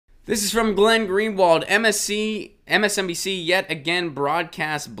This is from Glenn Greenwald. MSNBC yet again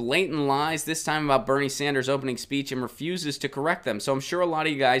broadcasts blatant lies, this time about Bernie Sanders' opening speech, and refuses to correct them. So I'm sure a lot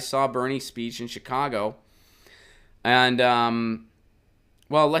of you guys saw Bernie's speech in Chicago. And,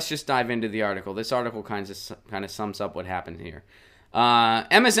 well, let's just dive into the article. This article kind of sums up what happened here.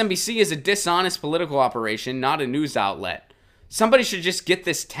 MSNBC is a dishonest political operation, not a news outlet. Somebody should just get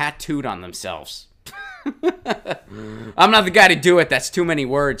this tattooed on themselves. I'm not the guy to do it. That's too many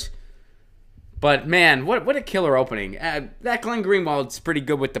words. But, man, what a killer opening. That Glenn Greenwald's pretty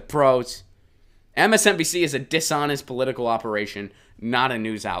good with the pros. MSNBC is a dishonest political operation, not a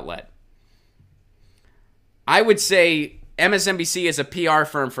news outlet. I would say MSNBC is a PR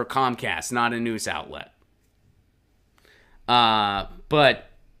firm for Comcast, not a news outlet. But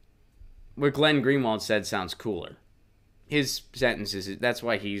what Glenn Greenwald said sounds cooler. His sentences, that's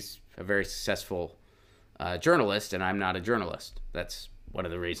why he's a very successful journalist, and I'm not a journalist. That's one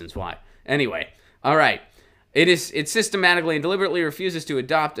of the reasons why. Anyway, all right. It systematically and deliberately refuses to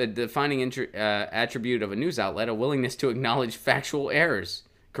adopt a defining attribute of a news outlet, a willingness to acknowledge factual errors,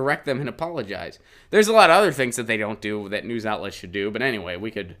 correct them, and apologize. There's a lot of other things that they don't do that news outlets should do, but anyway, we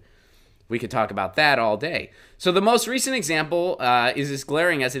could talk about that all day. So the most recent example is as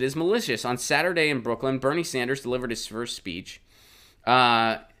glaring as it is malicious. On Saturday in Brooklyn, Bernie Sanders delivered his first speech.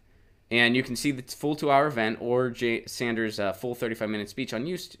 And you can see the full 2-hour event or Sanders' full 35-minute speech on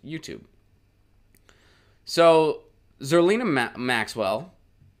YouTube. So Zerlina Maxwell,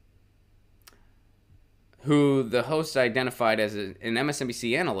 who the host identified as an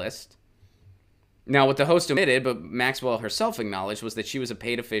MSNBC analyst. Now, what the host admitted, but Maxwell herself acknowledged, was that she was a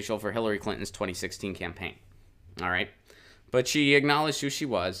paid official for Hillary Clinton's 2016 campaign. All right? But she acknowledged who she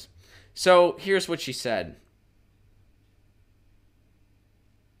was. So here's what she said.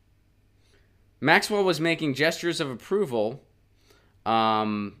 Maxwell was making gestures of approval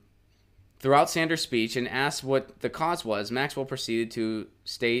throughout Sanders' speech and asked what the cause was. Maxwell proceeded to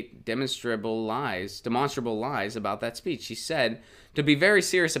state demonstrable lies about that speech. She said, to be very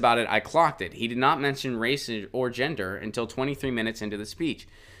serious about it, I clocked it. He did not mention race or gender until 23 minutes into the speech.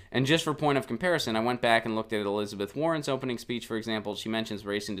 And just for point of comparison, I went back and looked at Elizabeth Warren's opening speech, for example. She mentions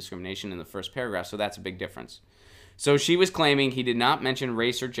race and discrimination in the first paragraph, so that's a big difference. So she was claiming he did not mention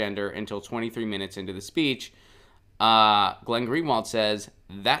race or gender until 23 minutes into the speech. Glenn Greenwald says,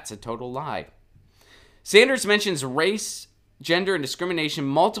 that's a total lie. Sanders mentions race, gender, and discrimination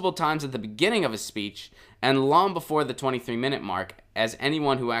multiple times at the beginning of his speech and long before the 23-minute mark, as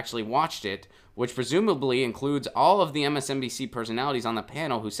anyone who actually watched it, which presumably includes all of the MSNBC personalities on the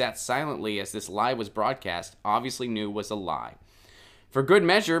panel who sat silently as this lie was broadcast, obviously knew was a lie. For good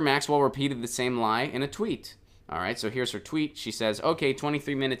measure, Maxwell repeated the same lie in a tweet. All right, so here's her tweet. She says, okay,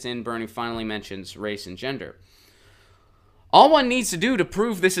 23 minutes in, Bernie finally mentions race and gender. All one needs to do to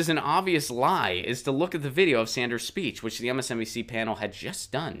prove this is an obvious lie is to look at the video of Sanders' speech, which the MSNBC panel had just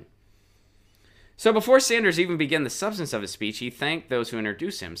done. So before Sanders even began the substance of his speech, he thanked those who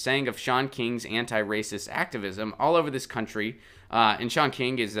introduced him, saying of Shaun King's anti-racist activism all over this country, and Shaun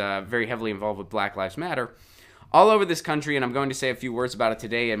King is very heavily involved with Black Lives Matter, all over this country, and I'm going to say a few words about it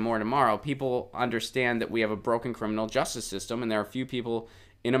today and more tomorrow. People understand that we have a broken criminal justice system, and there are few people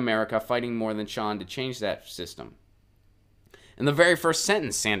in America fighting more than Shaun to change that system. In the very first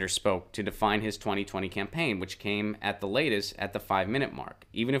sentence, Sanders spoke to define his 2020 campaign, which came at the latest at the 5-minute mark,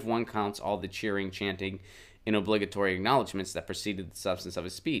 even if one counts all the cheering, chanting, and obligatory acknowledgments that preceded the substance of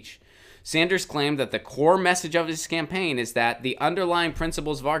his speech. Sanders claimed that the core message of his campaign is that the underlying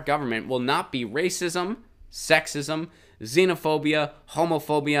principles of our government will not be racism, sexism, xenophobia,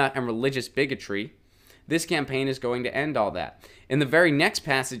 homophobia, and religious bigotry. This campaign is going to end all that. In the very next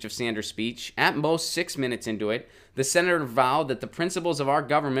passage of Sanders' speech, at most 6 minutes into it, the senator vowed that the principles of our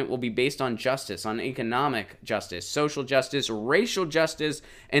government will be based on justice, on economic justice, social justice, racial justice,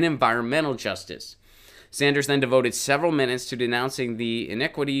 and environmental justice. Sanders then devoted several minutes to denouncing the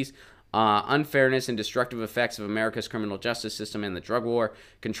inequities, unfairness, and destructive effects of America's criminal justice system and the drug war,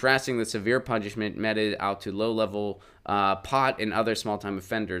 contrasting the severe punishment meted out to low-level pot and other small-time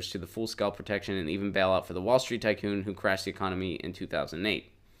offenders to the full-scale protection and even bailout for the Wall Street tycoon who crashed the economy in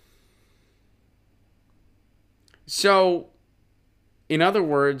 2008. So, in other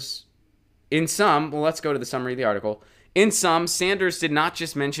words, in sum, well, let's go to the summary of the article. In sum, Sanders did not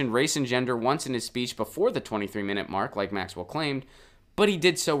just mention race and gender once in his speech before the 23-minute mark, like Maxwell claimed, but he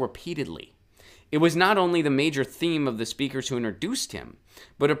did so repeatedly. It was not only the major theme of the speakers who introduced him,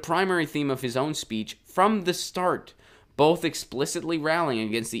 but a primary theme of his own speech from the start, both explicitly rallying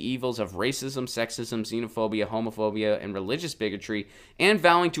against the evils of racism, sexism, xenophobia, homophobia, and religious bigotry, and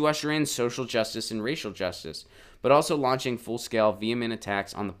vowing to usher in social justice and racial justice. but also launching full-scale, vehement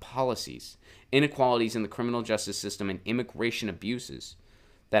attacks on the policies, inequalities in the criminal justice system, and immigration abuses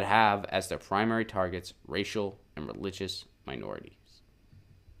that have as their primary targets racial and religious minorities.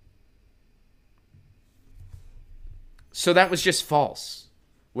 So that was just false,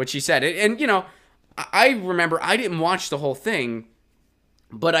 what she said. And, you know, I remember I didn't watch the whole thing,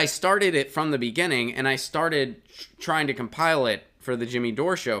 but I started it from the beginning, and I started trying to compile it for the Jimmy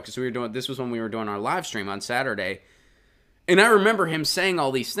Dore show, because this was when we were doing our live stream on Saturday. And I remember him saying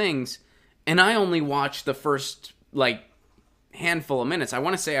all these things, and I only watched the first, like, handful of minutes. I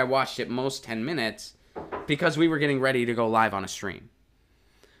want to say I watched it most 10 minutes because we were getting ready to go live on a stream.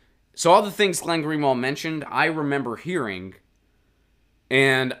 So all the things Glenn Greenwald mentioned, I remember hearing,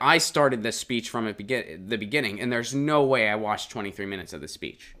 and I started this speech from the beginning, and there's no way I watched 23 minutes of the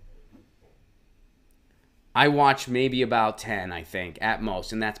speech. I watched maybe about 10, I think, at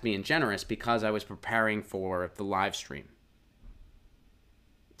most, and that's being generous because I was preparing for the live stream.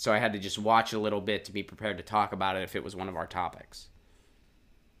 So I had to just watch a little bit to be prepared to talk about it if it was one of our topics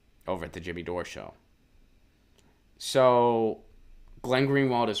over at the Jimmy Dore show. So Glenn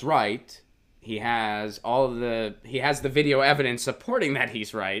Greenwald is right. He has the video evidence supporting that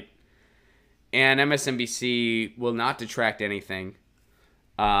he's right. And MSNBC will not detract anything.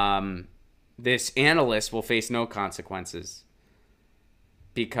 This analyst will face no consequences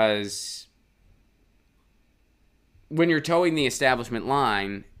because when you're towing the establishment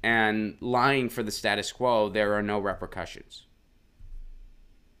line and lying for the status quo, there are no repercussions.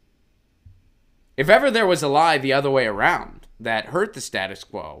 If ever there was a lie the other way around that hurt the status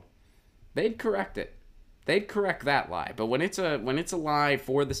quo, they'd correct it. They'd correct that lie. But when it's a lie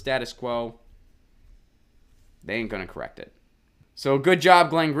for the status quo, they ain't gonna correct it. So good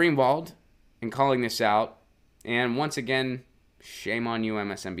job, Glenn Greenwald, in calling this out. And once again, shame on you,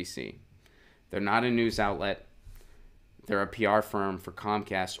 MSNBC. They're not a news outlet. They're a PR firm for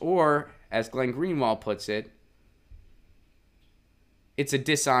Comcast, or, as Glenn Greenwald puts it, it's a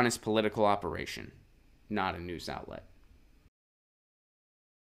dishonest political operation, not a news outlet.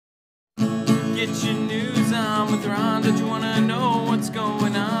 Get your news on with Ron. Don't you want to know what's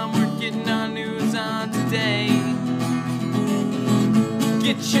going on? We're getting our news on today.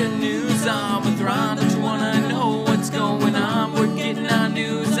 Get your news on with Ron. Don't you want to know what's going on? We're getting our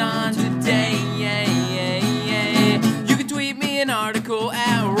news on today. Yeah, yeah, yeah. You can tweet me an article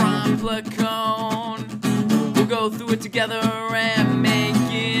at Ron Placone. We'll go through it together and make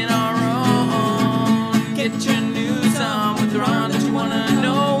it our own. Get your